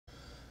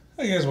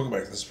Hi guys, welcome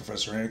back. This is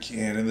Professor Hank,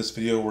 and in this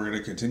video we're going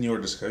to continue our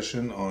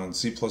discussion on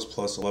C++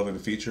 11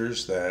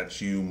 features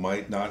that you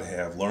might not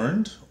have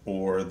learned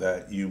or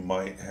that you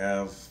might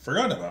have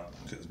forgotten about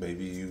because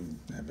maybe you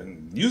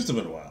haven't used them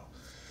in a while.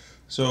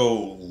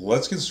 So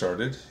let's get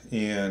started,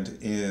 and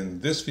in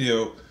this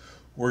video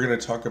we're going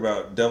to talk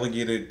about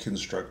delegated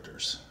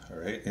constructors.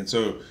 Alright, and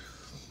so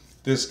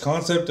this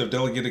concept of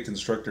delegated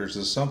constructors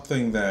is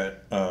something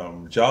that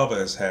Java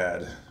has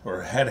had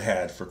or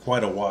had for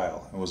quite a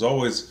while. It was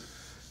always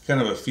kind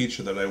of a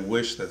feature that I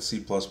wish that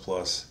C++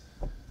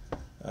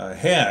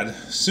 had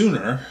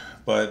sooner,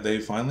 but they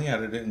finally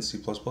added it in C++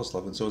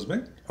 11. So it's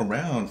been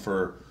around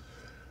for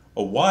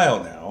a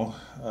while now,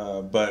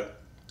 but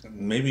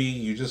maybe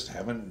you just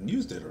haven't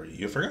used it, or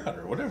you forgot,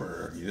 or whatever,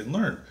 or you didn't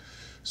learn.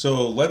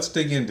 So let's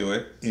dig into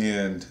it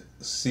and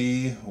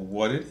see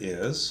what it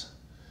is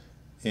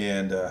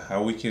and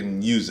how we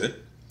can use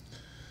it.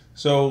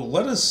 So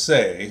let us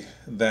say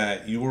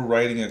that you were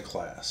writing a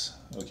class,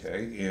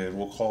 okay, and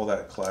we'll call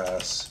that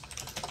class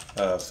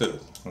foo,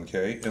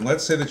 okay, and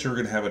let's say that you're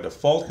going to have a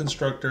default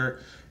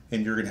constructor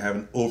and you're going to have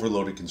an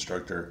overloaded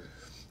constructor,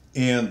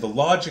 and the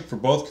logic for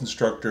both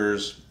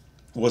constructors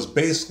was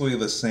basically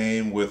the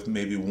same with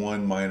maybe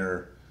one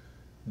minor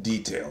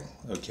detail,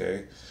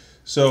 okay.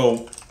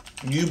 So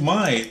you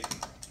might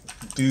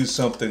do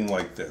something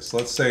like this.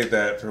 Let's say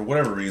that for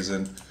whatever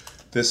reason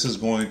this is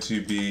going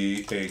to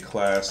be a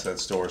class that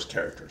stores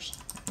characters,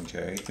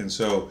 okay, and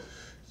so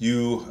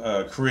you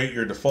create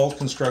your default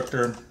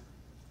constructor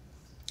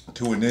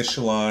to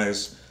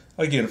initialize,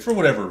 again, for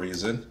whatever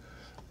reason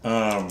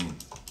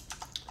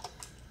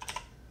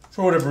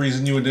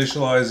you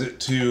initialize it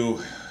to,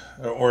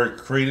 or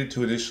create it to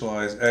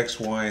initialize X,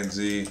 Y, and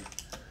Z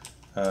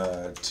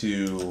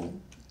to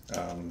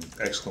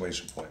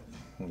exclamation point,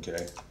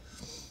 okay,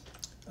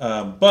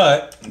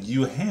 but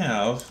you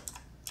have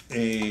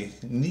a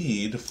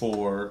need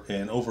for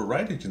an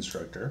overridden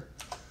constructor,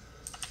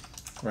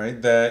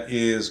 right, that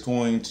is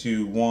going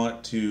to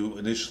want to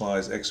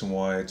initialize X and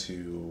Y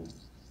to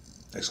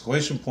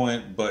exclamation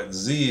point, but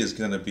Z is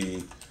going to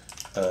be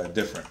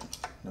different,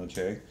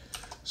 okay.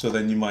 So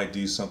then you might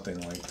do something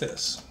like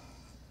this,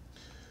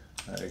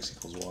 X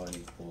equals Y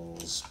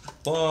equals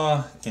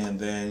blah, and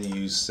then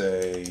you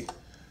say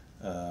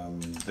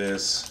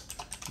this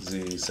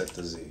Z set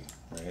to Z,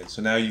 right.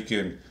 So now you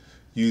can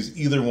use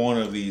either one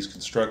of these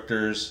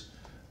constructors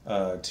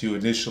to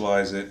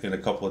initialize it in a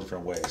couple of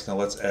different ways. Now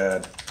let's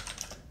add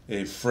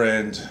a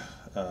friend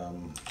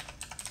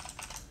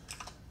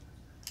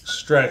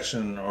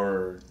extraction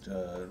or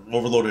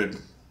overloaded,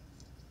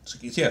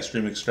 yeah,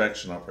 stream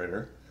extraction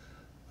operator.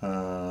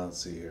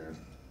 Let's see here.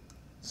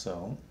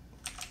 So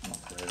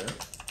operator,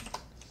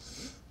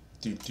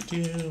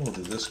 we'll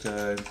do this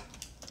guy.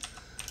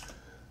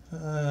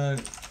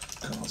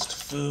 Const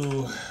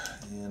foo,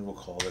 and we'll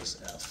call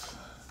this F.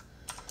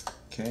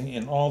 Okay,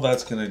 and all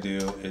that's going to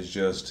do is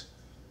just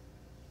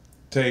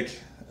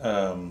take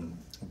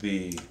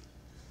the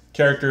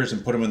characters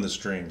and put them in the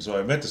stream. So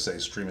I meant to say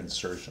stream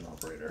insertion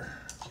operator.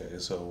 Okay,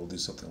 so we'll do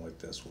something like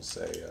this. We'll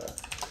say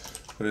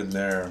put in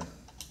there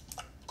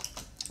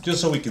just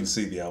so we can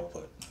see the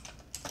output.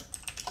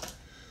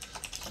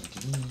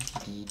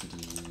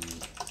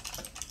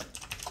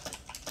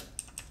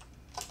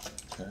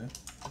 Okay,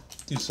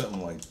 do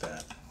something like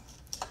that.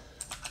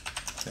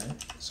 Okay,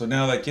 so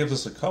now that gives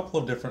us a couple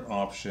of different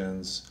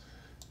options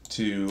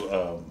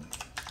to,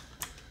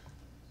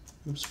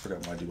 oops,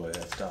 forgot my do by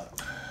f dot,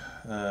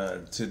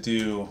 to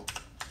do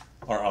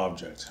our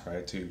object,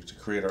 right, to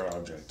create our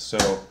object. So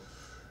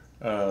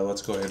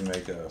let's go ahead and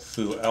make a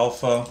foo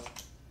alpha,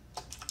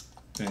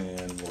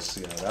 and we'll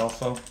see out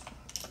alpha,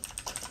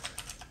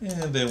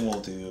 and then we'll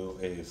do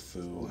a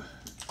foo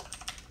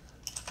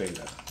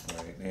beta,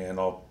 right, and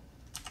I'll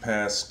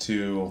pass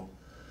to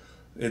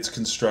its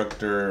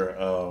constructor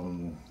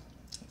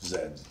Z,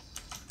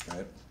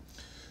 right?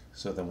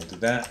 So then we'll do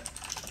that,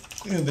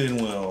 and then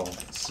we'll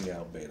see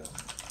out beta.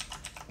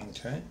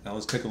 Okay, now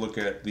let's take a look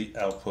at the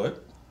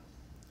output.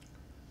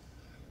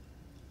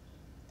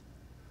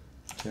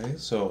 Okay,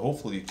 so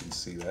hopefully you can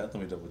see that. Let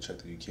me double check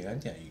that you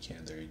can. Yeah, you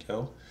can. There you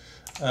go.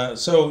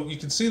 So you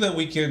can see that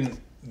we can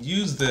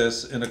use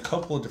this in a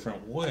couple of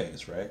different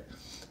ways, right?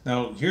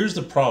 Now, here's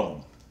the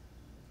problem.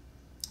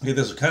 Okay,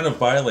 this kind of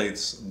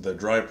violates the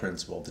dry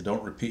principle, the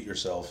don't repeat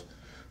yourself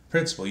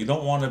principle. You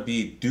don't want to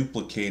be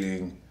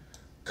duplicating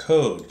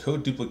code.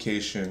 Code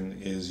duplication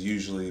is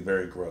usually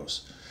very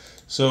gross.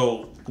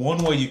 So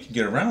one way you can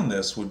get around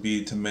this would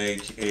be to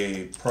make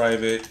a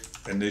private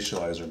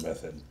initializer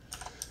method.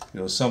 You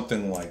know,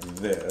 something like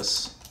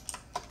this.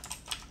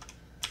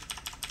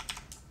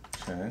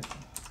 Okay.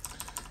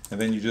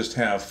 And then you just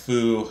have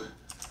foo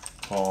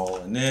call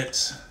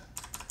init,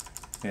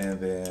 and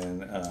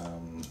then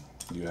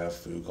you have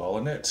foo call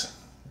init,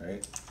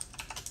 right?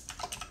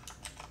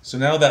 So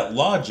now that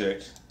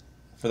logic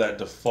for that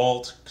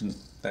default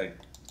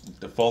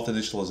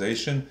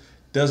initialization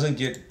doesn't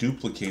get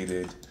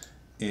duplicated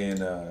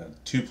in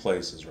two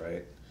places,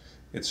 right?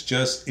 It's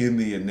just in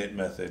the init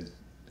method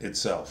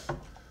itself.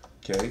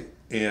 Okay,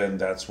 And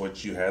that's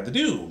what you had to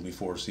do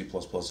before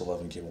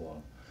C++11 came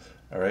along.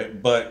 All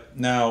right, but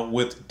now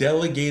with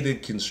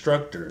delegated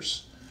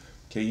constructors,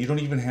 okay, you don't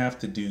even have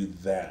to do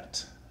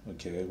that.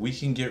 Okay, we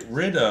can get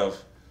rid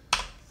of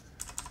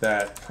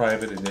that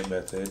private init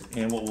method,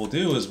 and what we'll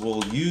do is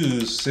we'll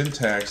use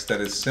syntax that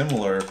is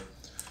similar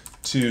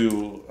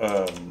to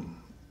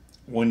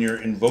when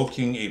you're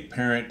invoking a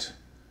parent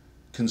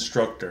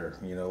constructor.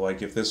 You know,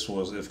 like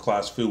if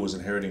class foo was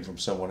inheriting from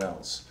someone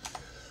else,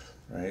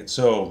 right?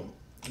 So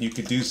you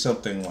could do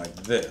something like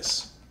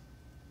this,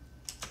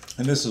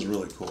 and this is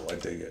really cool. I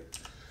dig it.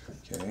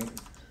 Okay,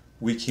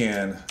 we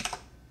can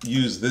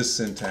use this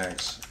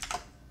syntax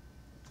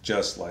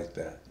just like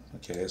that.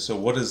 Okay, so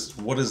what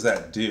does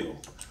that do?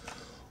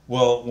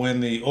 Well, when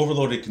the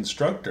overloaded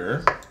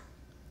constructor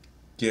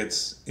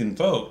gets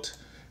invoked,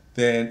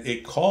 then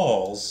it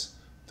calls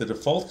the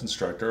default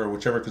constructor, or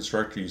whichever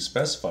constructor you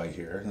specify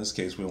here. In this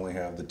case, we only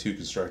have the two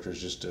constructors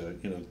just to,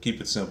 you know,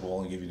 keep it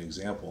simple and give you an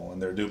example.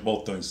 And they're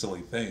both doing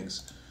silly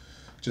things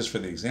just for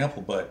the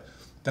example. But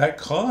that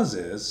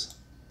causes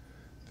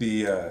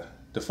the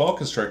default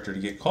constructor to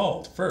get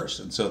called first.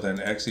 And so then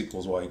x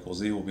equals y equals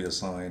z will be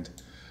assigned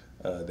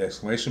the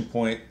exclamation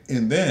point,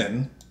 and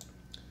then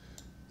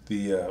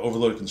the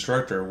overloaded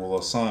constructor will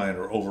assign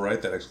or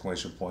overwrite that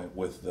exclamation point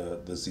with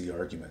the z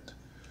argument.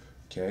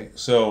 Okay,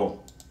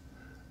 so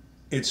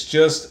it's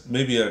just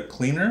maybe a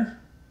cleaner,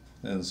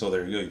 and so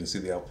there you go. You can see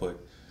the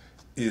output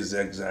is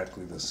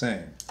exactly the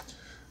same.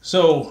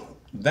 So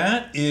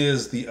that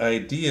is the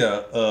idea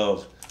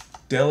of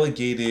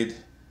delegated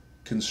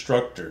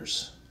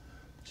constructors.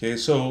 Okay,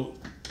 so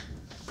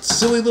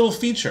silly little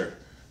feature,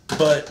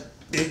 but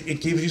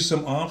it gives you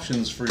some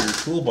options for your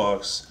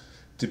toolbox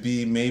to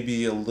be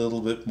maybe a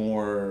little bit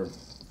more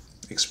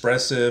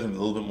expressive and a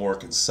little bit more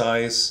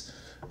concise.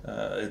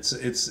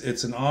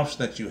 It's an option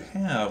that you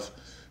have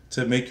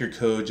to make your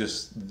code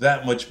just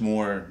that much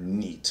more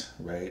neat,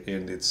 right?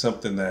 And it's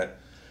something that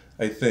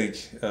I think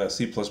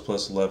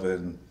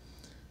C++11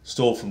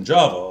 stole from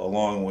Java,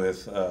 along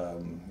with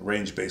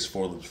range-based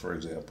for loops, for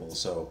example.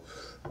 So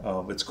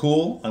it's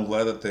cool. I'm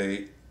glad that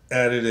they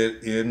added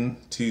it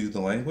into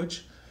the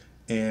language.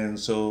 And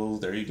so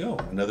there you go,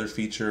 another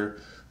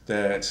feature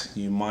that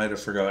you might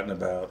have forgotten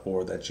about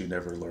or that you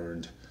never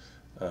learned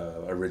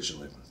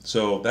originally.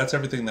 So that's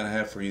everything that I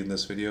have for you in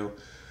this video.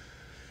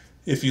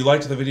 If you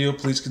liked the video,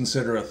 please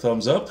consider a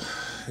thumbs up.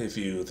 If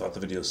you thought the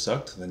video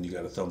sucked, then you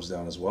got a thumbs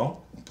down as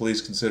well.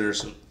 Please consider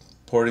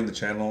supporting the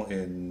channel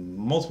in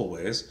multiple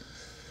ways.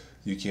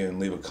 You can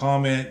leave a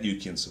comment, you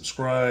can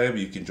subscribe,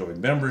 you can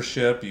join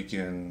membership, you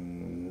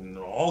can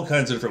all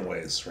kinds of different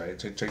ways, right?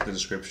 Check the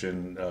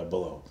description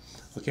below.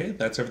 Okay,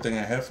 that's everything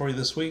I have for you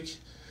this week.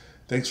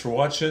 Thanks for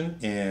watching,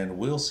 and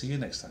we'll see you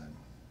next time.